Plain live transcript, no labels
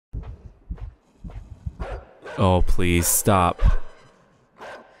Oh, please stop.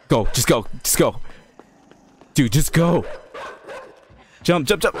 Go, just go, just go. Dude, just go. Jump,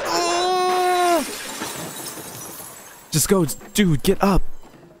 jump, jump. Oh! Just go, dude, get up.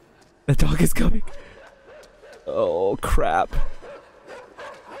 The dog is coming. Oh, crap.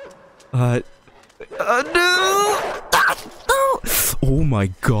 No! Ah, no! Oh my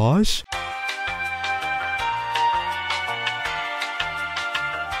gosh.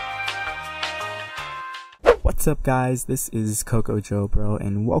 What's up, guys? This is Coco Joe Bro,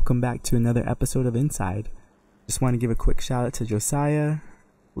 and welcome back to another episode of Inside. Just want to give a quick shout out to Josiah,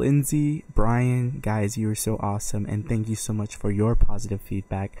 Lindsay, Brian. Guys, you are so awesome, and thank you so much for your positive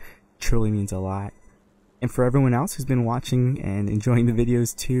feedback. It truly means a lot. And for everyone else who's been watching and enjoying the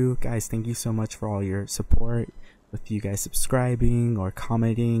videos too, guys, thank you so much for all your support. With you guys subscribing or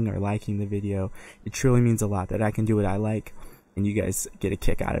commenting or liking the video, it truly means a lot that I can do what I like, and you guys get a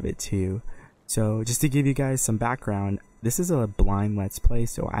kick out of it too. So just to give you guys some background, this is a blind Let's Play,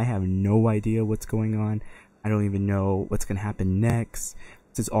 so I have no idea what's going on. I don't even know what's going to happen next.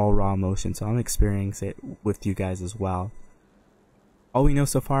 This is all raw emotion, so I'm experiencing it with you guys as well. All we know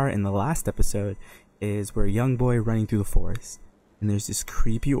so far in the last episode is we're a young boy running through the forest, and there's this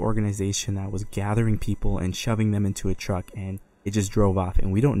creepy organization that was gathering people and shoving them into a truck, and it just drove off,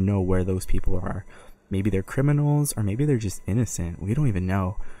 and we don't know where those people are. Maybe they're criminals, or maybe they're just innocent. We don't even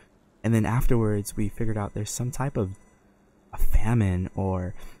know. And then afterwards, we figured out there's some type of a famine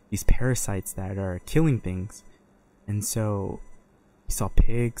or these parasites that are killing things. And so we saw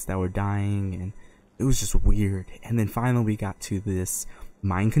pigs that were dying, and it was just weird. And then finally we got to this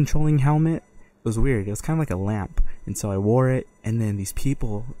mind controlling helmet. It was weird. It was kind of like a lamp. And so I wore it, and then these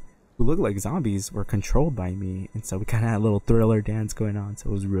people who looked like zombies were controlled by me. And so we kind of had a little thriller dance going on.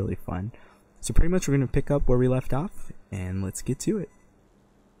 So it was really fun. So pretty much we're going to pick up where we left off, and let's get to it.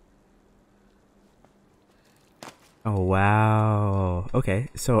 Oh wow. Okay,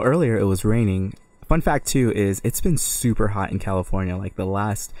 so earlier it was raining. Fun fact too is it's been super hot in California. Like the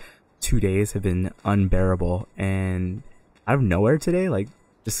last 2 days have been unbearable, and out of nowhere today, like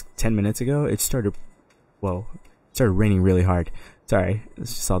just 10 minutes ago, it started raining really hard. Sorry, I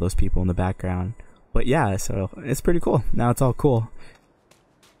just saw those people in the background. But yeah, so it's pretty cool. Now it's all cool.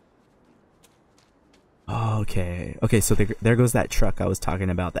 Okay, so there goes that truck I was talking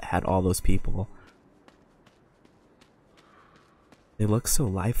about that had all those people. They look so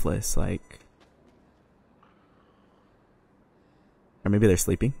lifeless, like, or maybe they're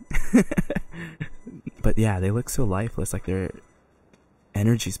sleeping. But yeah, they look so lifeless, like their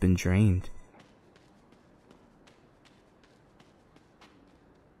energy's been drained.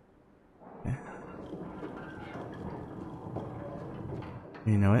 Okay.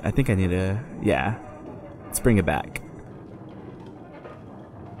 You know what? I think I need to, yeah, let's bring it back.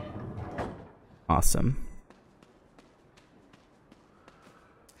 Awesome.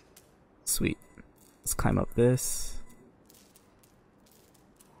 Sweet. Let's climb up this.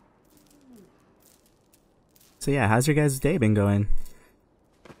 So yeah, how's your guys' day been going?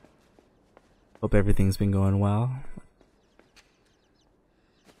 Hope everything's been going well.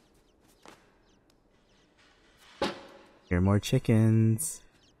 Here are more chickens.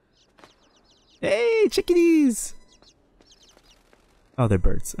 Hey, chickadees! Oh, they're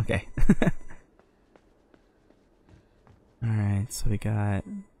birds. Okay. Alright, so we got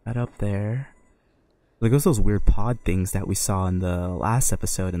that up there. There goes those weird pod things that we saw in the last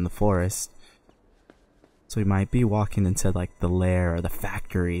episode in the forest. So we might be walking into like the lair or the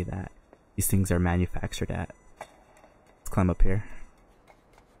factory that these things are manufactured at. Let's climb up here.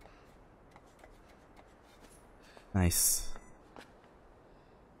 Nice.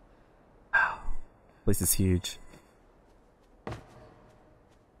 Wow. This place is huge.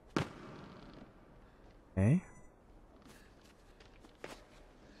 Okay.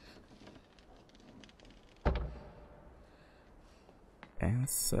 Okay,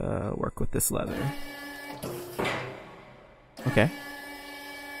 let's work with this leather. Okay.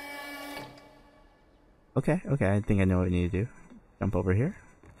 Okay, I think I know what I need to do. Jump over here.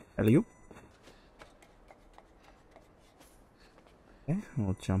 Alley-oop. Okay,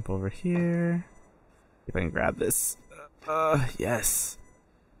 we'll jump over here. See if I can grab this. Yes.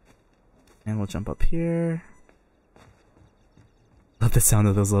 And we'll jump up here. Love the sound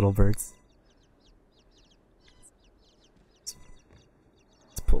of those little birds.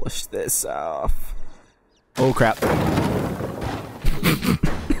 Push this off. Oh crap.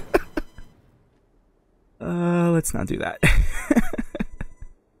 Let's not do that.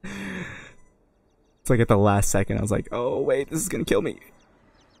 It's like at the last second I was like, oh wait, this is gonna kill me.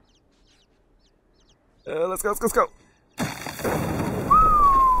 Let's go.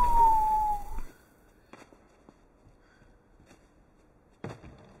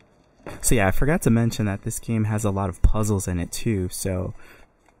 So yeah, I forgot to mention that this game has a lot of puzzles in it too, so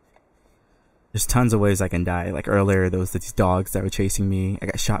there's tons of ways I can die. Like earlier, there was these dogs that were chasing me. I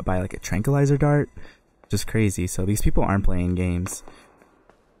got shot by like a tranquilizer dart. Just crazy. So these people aren't playing games.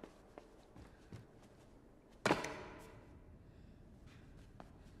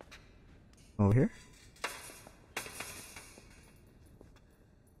 Over here.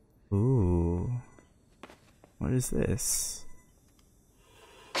 Ooh. What is this?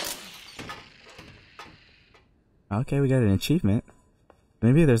 Okay, we got an achievement.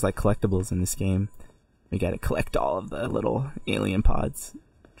 Maybe there's like collectibles in this game. We gotta collect all of the little alien pods.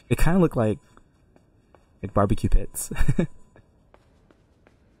 They kind of look like barbecue pits.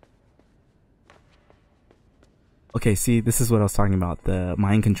 Okay, see, this is what I was talking about, the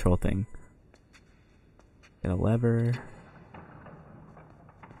mind control thing. Get a lever.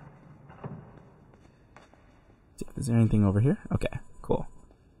 Is there anything over here? Okay, cool.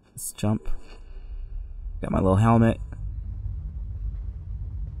 Let's jump. Got my little helmet.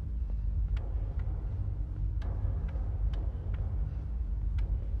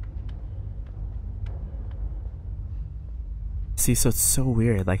 See, so it's so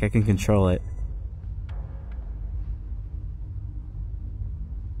weird, like I can control it.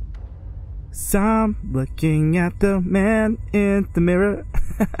 So I'm looking at the man in the mirror.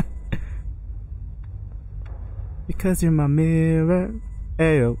 Because you're my mirror.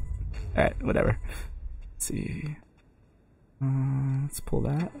 Ayo. Alright, whatever. Let's see. Let's pull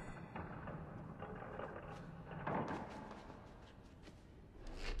that.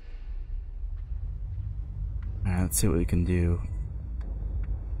 Alright, let's see what we can do.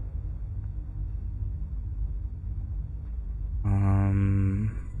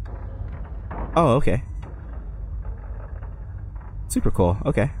 Oh, okay. Super cool.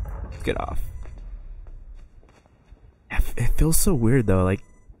 Okay. Let's get off. It feels so weird though. Like,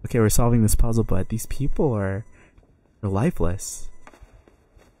 okay, we're solving this puzzle, but these people they're lifeless.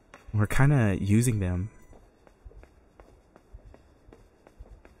 We're kind of using them.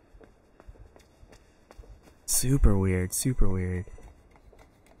 Super weird, super weird.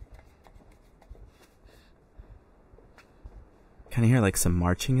 Kind of hear like some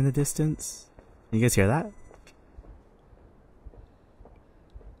marching in the distance. You guys hear that?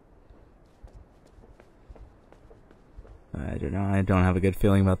 I don't know. I don't have a good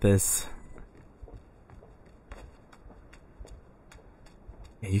feeling about this.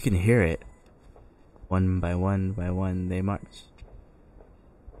 Yeah, you can hear it. One by one by one, they march.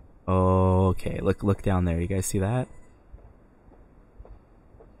 Okay, look down there. You guys see that?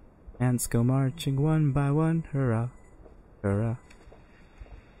 Ants go marching one by one. Hurrah, hurrah.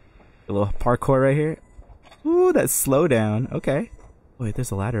 A little parkour right here. Ooh, that slow down. Okay. Wait,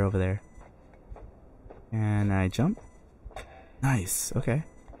 there's a ladder over there. And I jump. Nice. Okay.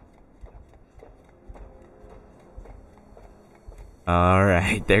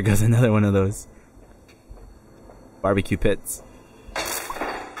 Alright, there goes another one of those barbecue pits.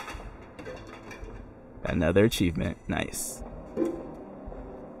 Another achievement. Nice.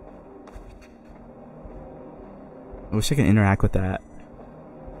 I wish I could interact with that.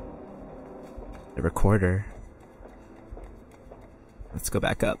 The recorder. Let's go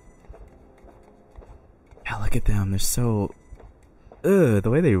back up. Yeah, look at them. They're so... Ugh, the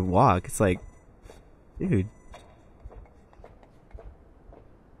way they walk. It's like... Dude.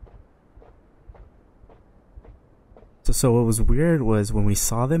 So what was weird was when we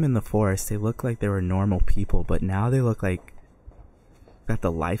saw them in the forest, they looked like they were normal people, but now they look like got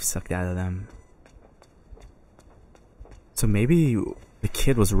the life sucked out of them. So maybe the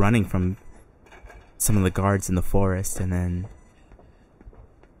kid was running from some of the guards in the forest, and then...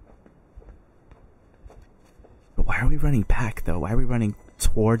 But why are we running back, though? Why are we running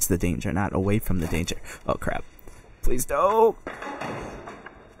towards the danger, not away from the danger? Oh, crap. Please don't!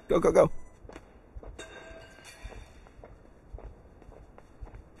 Go, go, go!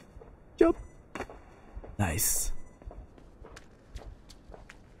 Jump! Nice.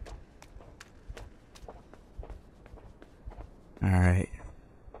 Alright.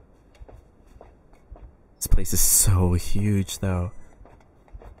 This place is so huge, though.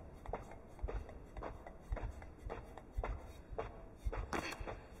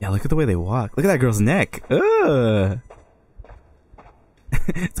 Yeah, look at the way they walk. Look at that girl's neck. Ugh.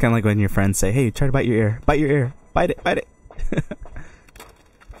 It's kind of like when your friends say, hey, try to bite your ear. Bite your ear. Bite it. Bite it.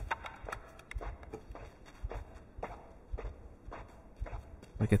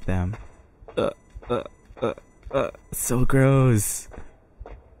 Look at them. So gross.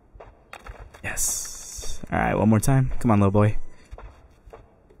 Yes. Alright, one more time. Come on, little boy.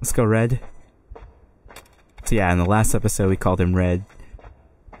 Let's go, Red. So yeah, in the last episode we called him Red.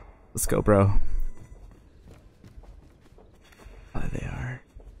 Let's go, bro. Oh, there they are.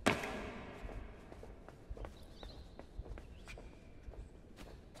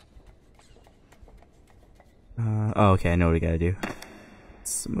 Oh, okay, I know what we gotta do.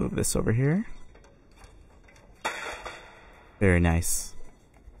 Let's move this over here. Very nice.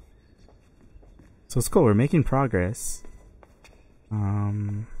 So it's cool, we're making progress.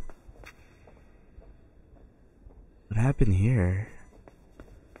 What happened here?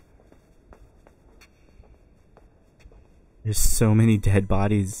 There's so many dead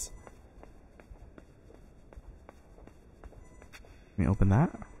bodies. Let me open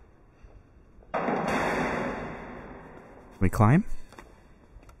that. Can we climb?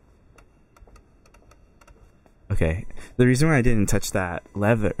 Okay. The reason why I didn't touch that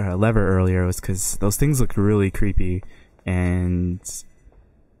lever earlier was because those things look really creepy, and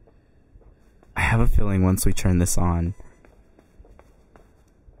I have a feeling once we turn this on.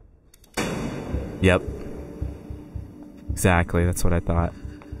 Yep. Exactly, that's what I thought.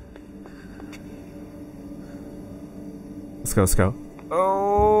 Let's go, let's go.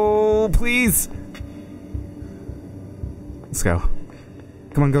 Oh, please! Let's go.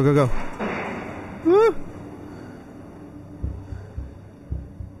 Come on, go, go, go. Woo!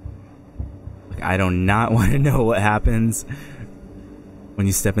 Like, I do not want to know what happens when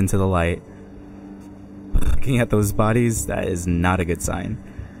you step into the light. Looking at those bodies, that is not a good sign.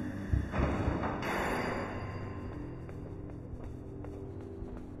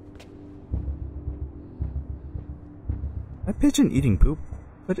 That pigeon eating poop?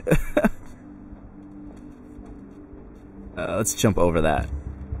 What? Let's jump over that.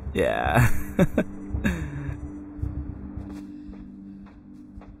 Yeah.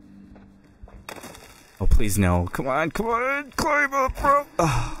 Oh, please no. Come on, come on. Climb up, bro.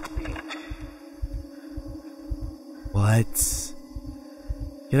 Oh. What?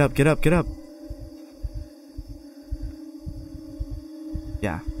 Get up, get up, get up.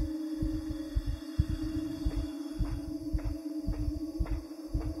 Yeah.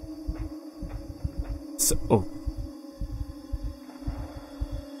 So, oh.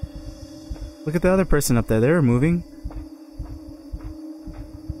 Look at the other person up there. They were moving.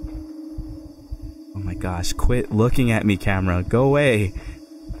 Oh my gosh. Quit looking at me, camera. Go away.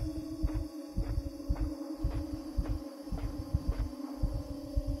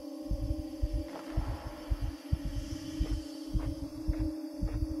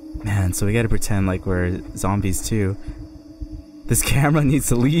 Man, so we gotta pretend like we're zombies too. This camera needs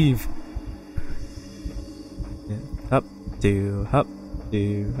to leave. Up, do, up,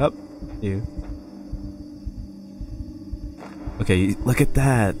 do, up, do. Okay, look at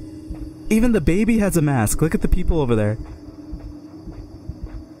that. Even the baby has a mask. Look at the people over there.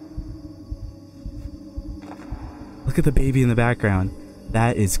 Look at the baby in the background.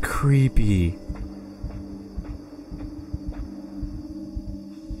 That is creepy.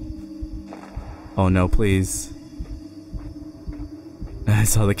 Oh no, please. I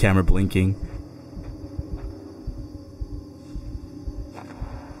saw the camera blinking.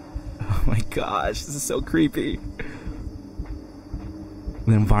 Oh my gosh, this is so creepy.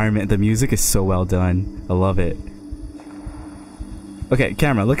 The environment, the music is so well done. I love it. Okay,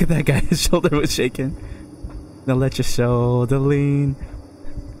 camera, look at that guy. His shoulder was shaking. Now let your shoulder lean.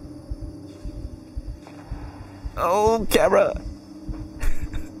 Oh, camera.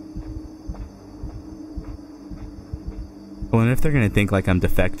 I wonder if they're gonna think like I'm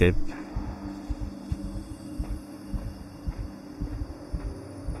defective.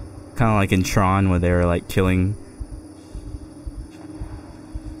 Kind of like in Tron where they were like killing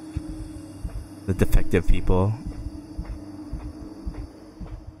the defective people.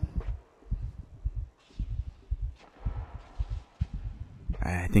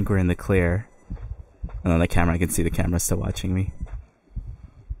 Alright, I think we're in the clear. Oh, the camera, I can see the camera still watching me.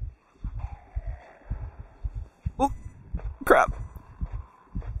 Oh, crap.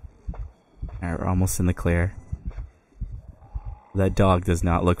 Alright, we're almost in the clear. That dog does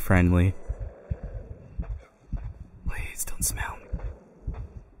not look friendly. Please don't smell me.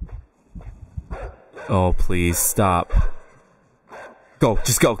 Oh, please stop. Go,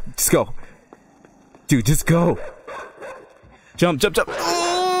 just go, just go. Dude, just go. Jump, jump, jump.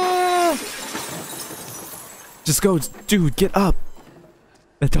 Oh! Just go, dude, get up.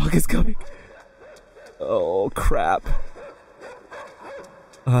 That dog is coming. Oh, crap.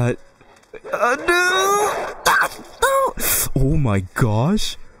 No! Oh my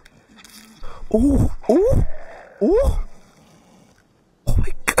gosh. Oh, oh, oh. Oh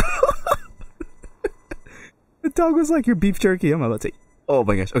my god. The dog was like your beef jerky. I'm about to take. Oh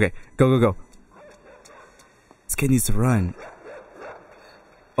my gosh. Okay, go, go, go. This kid needs to run.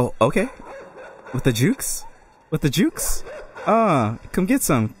 Oh, okay. With the jukes? With the jukes? Come get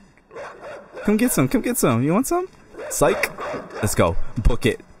some. Come get some. Come get some. You want some? Psych. Let's go. Book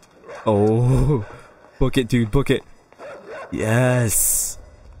it. Oh, book it, dude. Book it. Yes.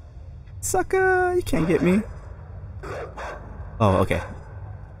 Sucker, you can't get me. Oh, okay.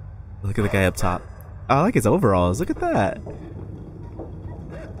 Look at the guy up top. Oh, I like his overalls. Look at that.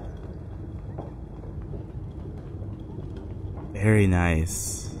 Very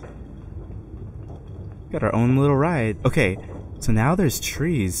nice. Got our own little ride. Okay, so now there's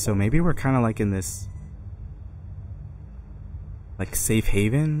trees, so maybe we're kind of like in this like safe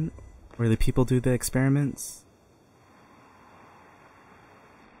haven where the people do the experiments.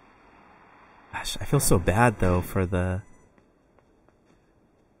 Gosh, I feel so bad though for the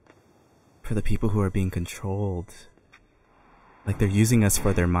people who are being controlled. Like they're using us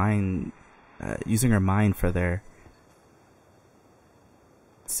for their mind, using our mind for their.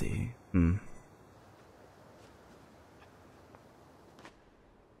 Let's see.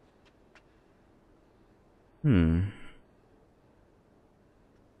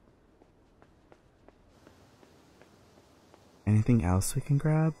 Anything else we can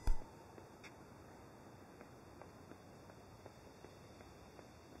grab?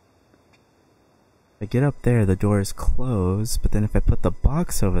 If I get up there, the door is closed, but then if I put the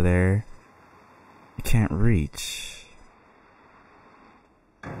box over there, I can't reach.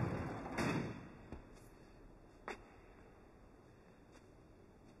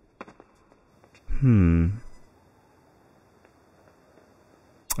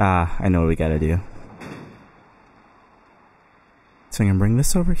 I know what we gotta do. So I'm gonna bring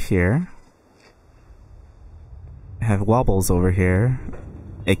this over here. I have Wobbles over here,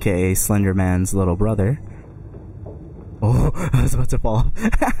 aka Slender Man's little brother. Oh, I was about to fall.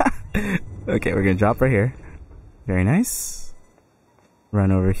 Okay, we're gonna drop right here. Very nice.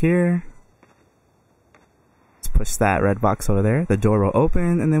 Run over here. Let's push that red box over there. The door will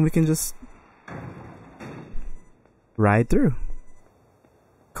open, and then we can just ride through.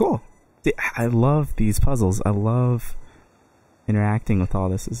 Cool. I love these puzzles. I love interacting with all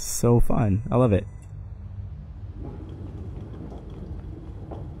this. This is so fun. I love it.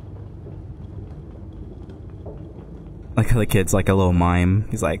 Like how the kid's like a little mime.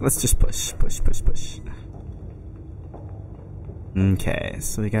 He's like, let's just push, push, push, push. Okay,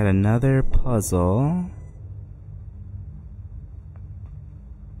 so we got another puzzle.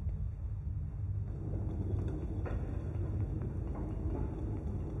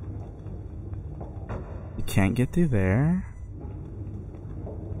 You can't get through there.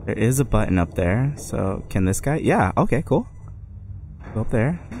 There is a button up there, so can this guy? Yeah, okay, cool. Go up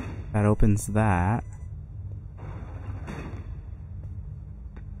there. That opens that.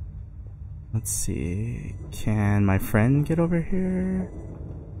 Let's see. Can my friend get over here?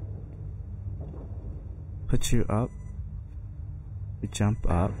 Put you up. We jump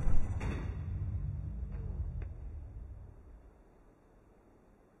up.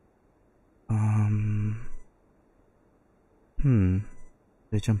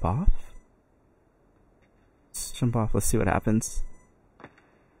 They jump off? Let's jump off. Let's see what happens.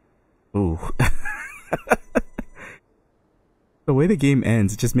 Ooh. The way the game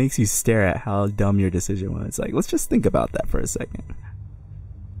ends, it just makes you stare at how dumb your decision was. Like, let's just think about that for a second.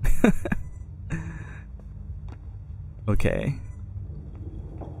 Okay.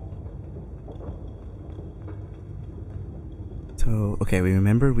 So, okay, we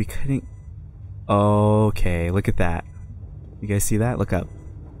remembered we couldn't... Okay, look at that. You guys see that? Look up.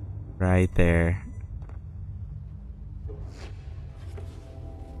 Right there.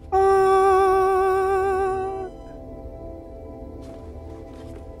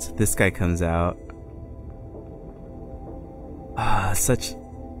 So this guy comes out. Such...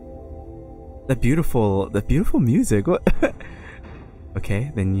 The beautiful music. What?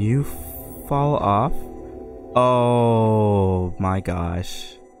 Okay, then you fall off. Oh my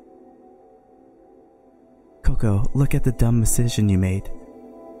gosh. Coco, look at the dumb decision you made.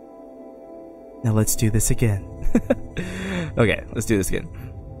 Now let's do this again. Okay, let's do this again.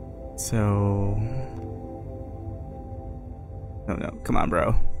 So... Oh no, come on,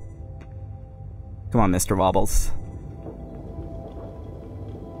 bro. Come on, Mr. Wobbles.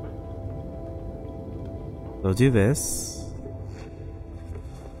 We'll do this.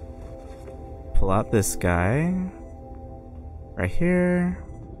 Pull out this guy. Right here.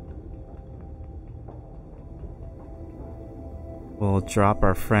 We'll drop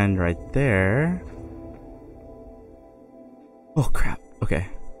our friend right there. Oh crap, okay.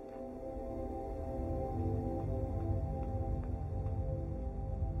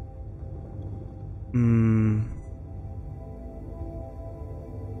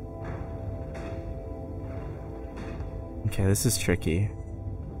 Okay, this is tricky.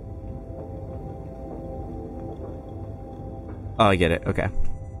 Oh, I get it. Okay.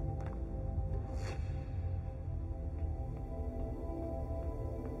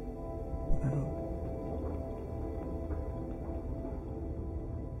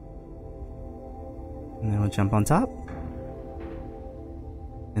 And then we'll jump on top.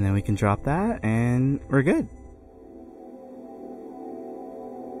 And then we can drop that and we're good.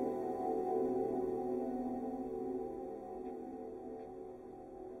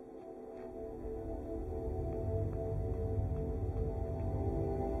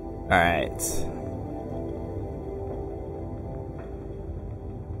 All right.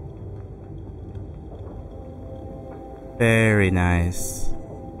 Very nice.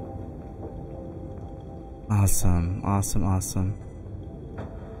 Awesome, awesome, awesome.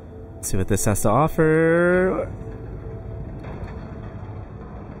 Let's see what this has to offer.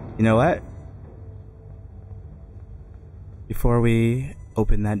 You know what? Before we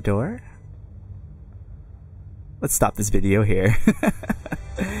open that door, let's stop this video here.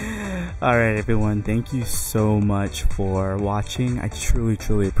 Alright everyone, thank you so much for watching. I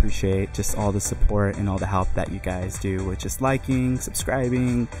truly appreciate just all the support and all the help that you guys do with just liking,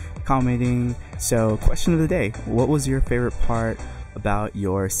 subscribing, commenting. So question of the day, what was your favorite part about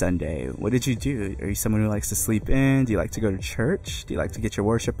your Sunday? What did you do? Are you someone who likes to sleep in? Do you like to go to church? Do you like to get your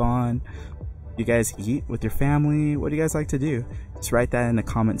worship on? Do you guys eat with your family? What do you guys like to do? Just write that in the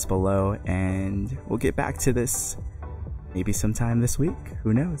comments below and we'll get back to this maybe sometime this week.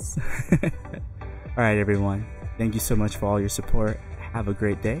 Who knows? Alright everyone, thank you so much for all your support. Have a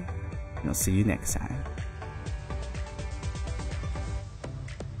great day and I'll see you next time.